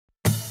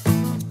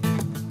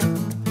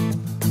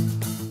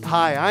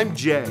Hi, I'm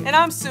Jay. And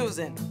I'm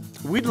Susan.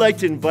 We'd like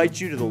to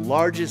invite you to the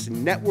largest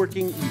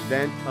networking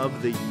event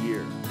of the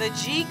year. The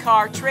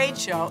GCAR trade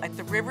show at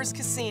the Rivers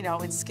Casino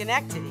in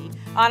Schenectady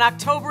on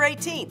October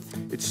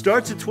 18th. It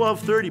starts at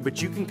 12:30,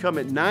 but you can come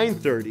at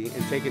 9:30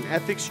 and take an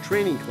ethics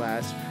training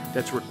class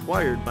that's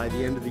required by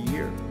the end of the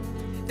year.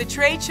 The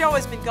trade show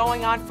has been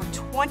going on for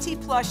 20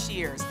 plus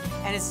years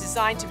and is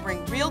designed to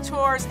bring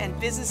realtors and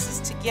businesses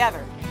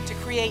together to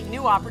create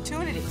new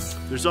opportunities.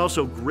 There's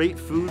also great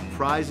food,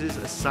 prizes,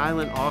 a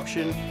silent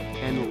auction,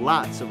 and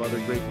lots of other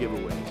great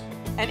giveaways.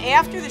 And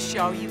after the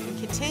show, you can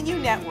continue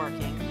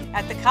networking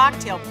at the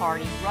cocktail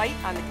party right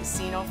on the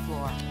casino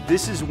floor.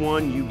 This is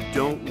one you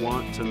don't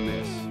want to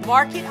miss.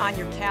 Mark it on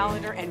your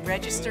calendar and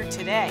register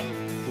today.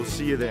 We'll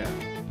see you there.